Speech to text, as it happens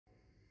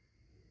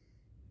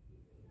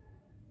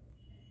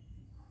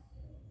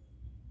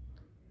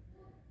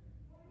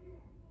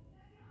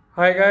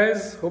Hi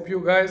guys, hope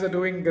you guys are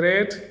doing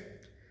great.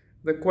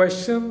 The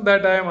question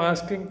that I am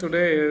asking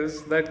today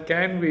is that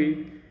can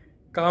we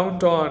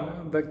count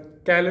on the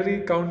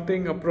calorie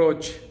counting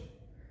approach?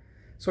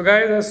 So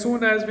guys, as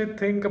soon as we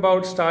think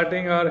about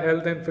starting our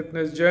health and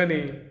fitness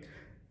journey,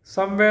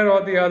 somewhere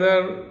or the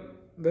other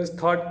this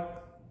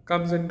thought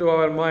comes into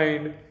our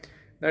mind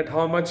that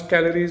how much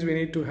calories we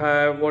need to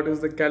have, what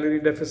is the calorie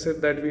deficit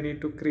that we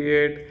need to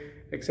create,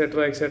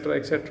 etc, etc,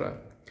 etc.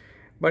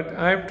 But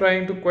I am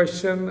trying to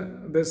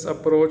question this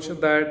approach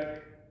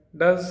that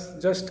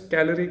does just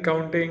calorie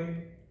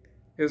counting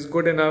is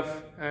good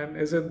enough, and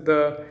is it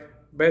the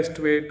best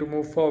way to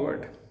move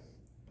forward?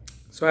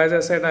 So as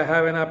I said, I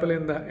have an apple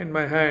in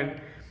my hand,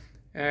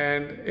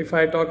 and if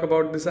I talk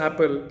about this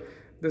apple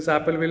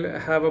will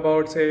have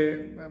about say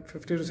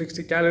 50 to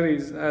 60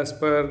 calories as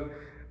per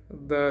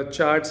the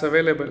charts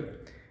available,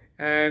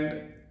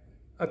 and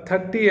a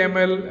 30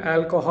 ml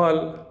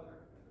alcohol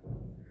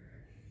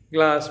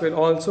glass will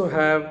also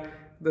have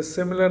the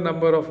similar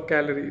number of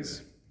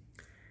calories.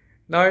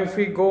 Now, if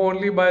we go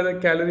only by the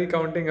calorie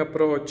counting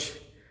approach,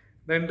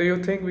 then do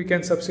you think we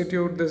can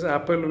substitute this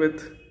apple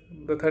with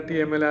the 30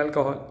 ml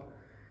alcohol?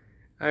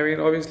 I mean,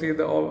 obviously,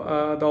 the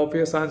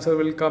obvious answer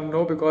will come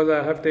no, because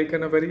I have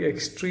taken a very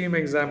extreme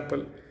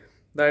example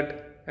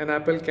that an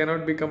apple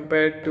cannot be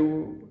compared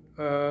to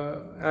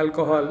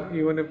alcohol,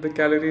 even if the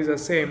calories are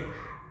same.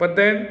 But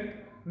then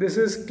this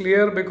is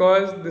clear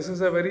because this is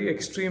a very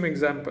extreme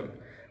example.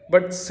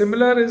 But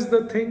similar is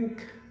the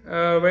thing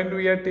when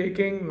we are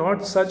taking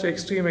not such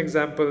extreme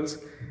examples,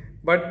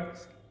 but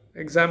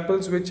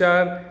examples which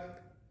are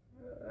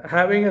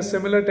having a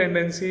similar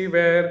tendency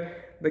where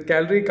the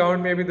calorie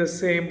count may be the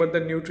same, but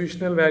the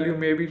nutritional value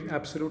may be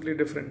absolutely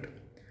different.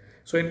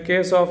 So in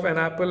case of an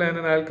apple and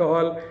an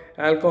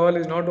alcohol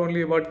is not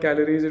only about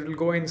calories, it will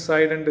go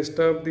inside and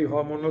disturb the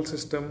hormonal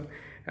system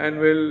and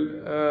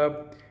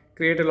will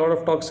create a lot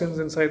of toxins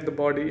inside the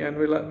body and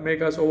will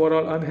make us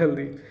overall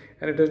unhealthy.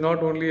 And it is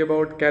not only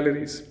about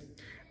calories.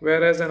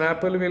 Whereas an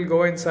apple will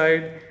go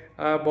inside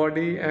our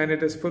body and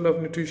it is full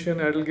of nutrition,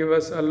 and it will give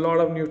us a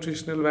lot of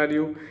nutritional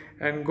value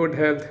and good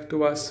health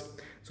to us.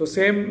 So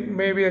same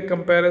may be a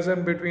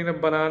comparison between a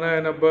banana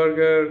and a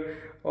burger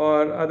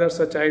or other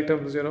such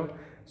items,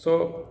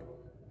 So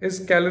is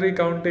calorie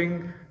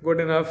counting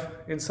good enough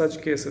in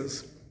such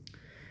cases?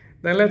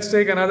 Then let's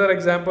take another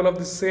example of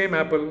the same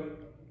apple.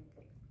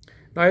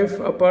 Now if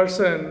a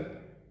person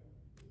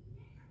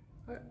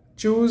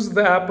chews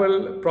the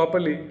apple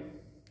properly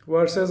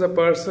versus a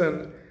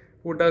person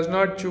who does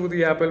not chew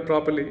the apple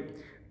properly,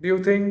 do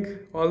you think,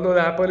 although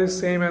the apple is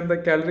same and the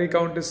calorie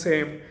count is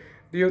same,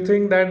 do you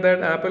think that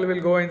apple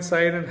will go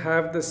inside and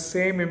have the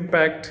same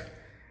impact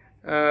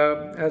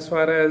as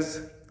far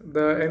as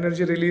the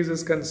energy release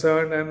is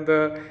concerned and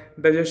the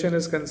digestion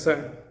is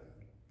concerned?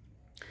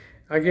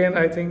 Again,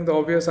 I think the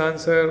obvious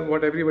answer,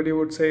 what everybody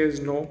would say, is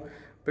no,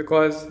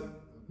 because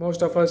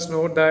most of us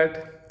know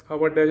that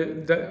our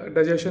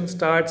digestion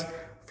starts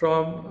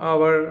from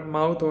our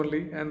mouth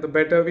only, and the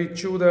better we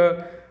chew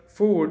the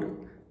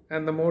food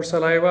and the more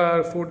saliva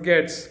our food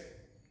gets,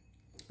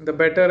 the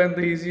better and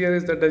the easier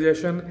is the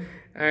digestion,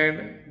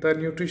 and the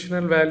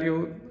nutritional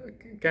value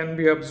can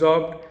be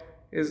absorbed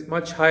is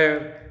much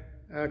higher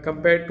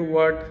compared to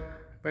what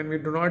when we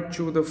do not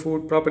chew the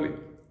food properly.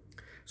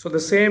 So the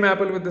same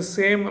apple with the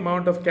same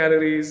amount of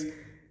calories,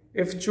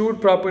 if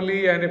chewed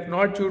properly and if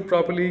not chewed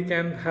properly,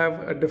 can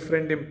have a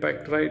different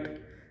impact, right?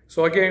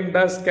 So again,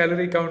 does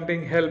calorie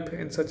counting help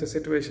in such a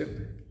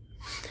situation?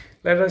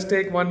 Let us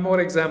take one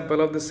more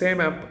example of the same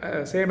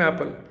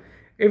apple.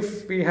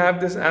 If we have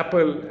this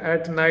apple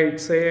at night,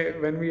 say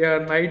when we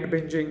are night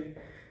binging,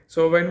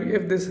 so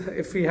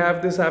if we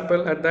have this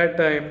apple at that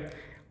time,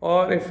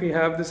 or if we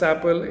have this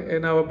apple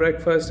in our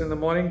breakfast in the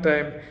morning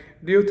time,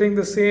 do you think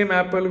the same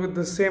apple with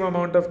the same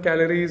amount of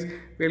calories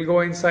will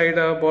go inside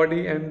our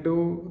body and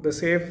do the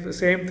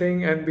same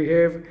thing and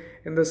behave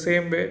in the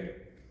same way?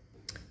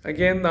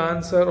 Again,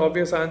 the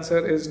obvious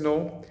answer is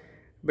no,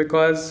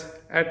 because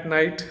at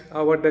night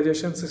our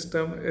digestion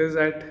system is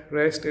at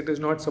rest. It is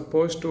not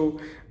supposed to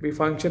be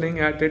functioning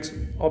at its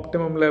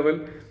optimum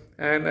level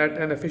and at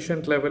an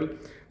efficient level.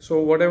 So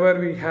whatever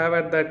we have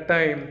at that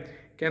time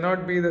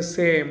cannot be the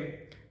same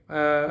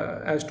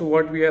as to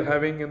what we are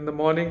having in the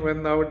morning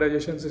when our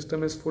digestion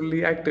system is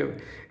fully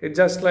active. It's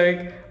just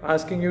like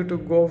asking you to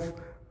go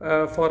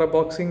for a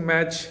boxing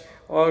match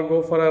or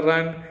go for a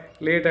run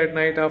late at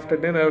night after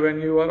dinner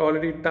when you are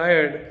already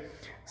tired.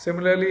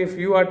 Similarly, if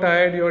you are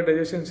tired, your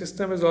digestion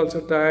system is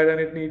also tired and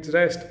it needs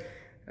rest.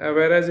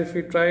 Whereas if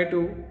we try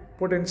to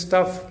put in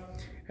stuff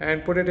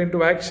and put it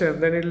into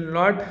action, then it will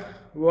not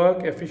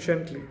work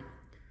efficiently.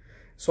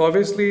 So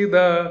obviously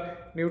the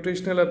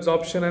nutritional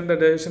absorption and the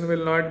digestion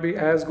will not be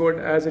as good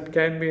as it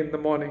can be in the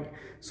morning.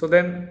 So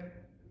then,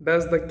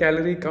 does the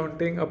calorie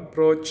counting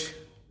approach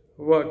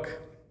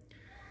work?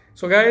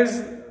 So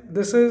guys,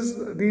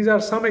 these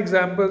are some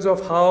examples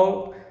of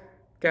how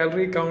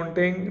calorie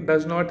counting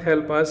does not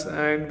help us,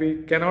 and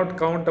we cannot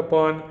count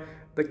upon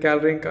the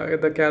calorie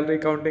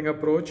counting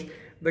approach.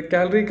 The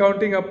calorie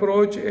counting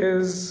approach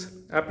is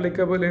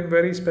applicable in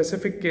very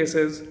specific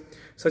cases,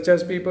 such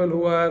as people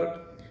who are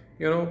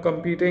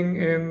competing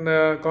in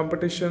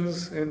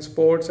competitions in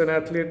sports and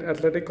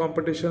athletic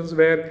competitions,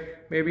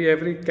 where maybe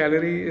every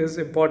calorie is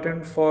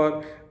important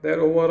for their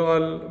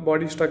overall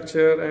body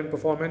structure and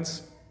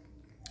performance.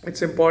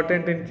 It's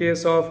important in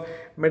case of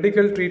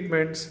medical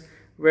treatments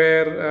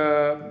where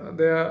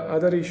there are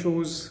other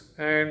issues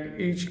and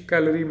each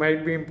calorie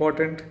might be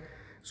important.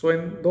 So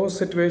in those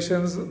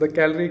situations, the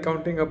calorie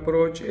counting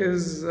approach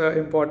is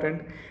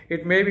important.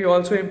 It may be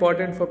also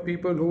important for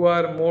people who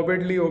are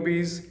morbidly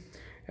obese,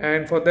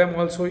 and for them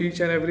also each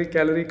and every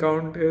calorie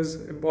count is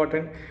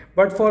important.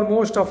 But for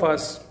most of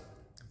us,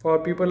 for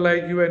people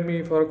like you and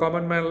me, for a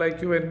common man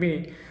like you and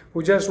me,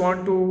 who just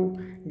want to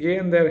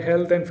gain their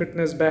health and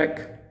fitness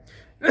back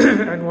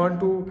and want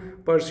to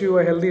pursue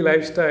a healthy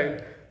lifestyle,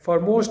 for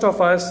most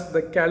of us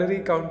the calorie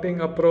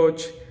counting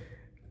approach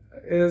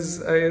is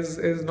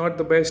not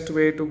the best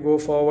way to go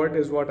forward,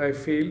 is what I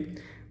feel.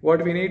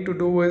 What we need to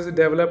do is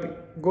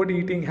develop good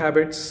eating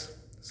habits,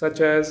 such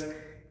as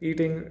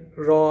eating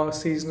raw,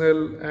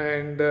 seasonal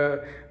and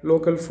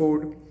local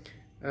food.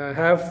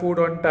 Have food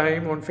on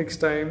time, on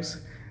fixed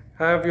times.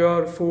 Have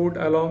your food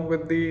along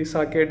with the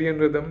circadian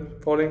rhythm,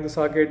 following the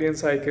circadian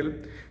cycle.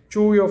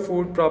 Chew your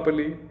food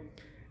properly,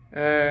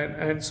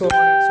 and so on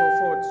and so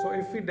forth. So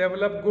if we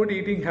develop good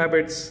eating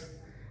habits,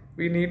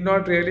 we need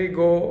not really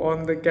go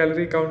on the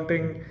calorie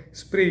counting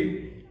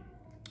spree.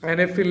 And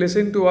if we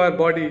listen to our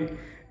body,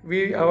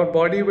 our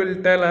body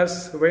will tell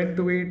us when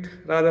to eat,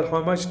 rather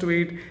how much to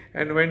eat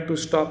and when to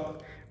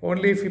stop.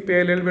 Only if we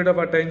pay a little bit of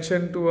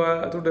attention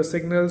to the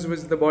signals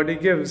which the body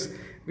gives,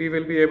 we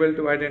will be able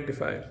to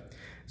identify.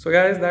 So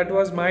guys, that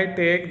was my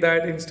take,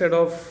 that instead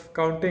of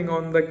counting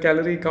on the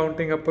calorie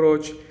counting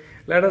approach,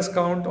 let us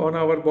count on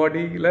our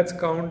body. Let's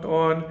count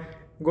on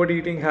good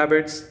eating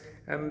habits,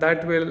 and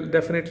that will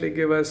definitely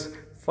give us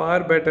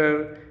far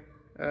better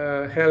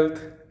health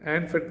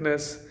and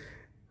fitness,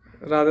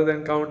 rather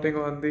than counting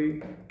on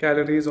the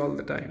calories all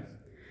the time.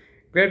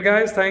 Great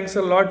guys, thanks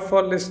a lot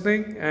for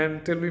listening,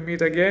 and till we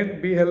meet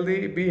again, be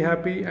healthy, be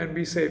happy and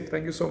be safe.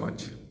 Thank you so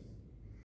much.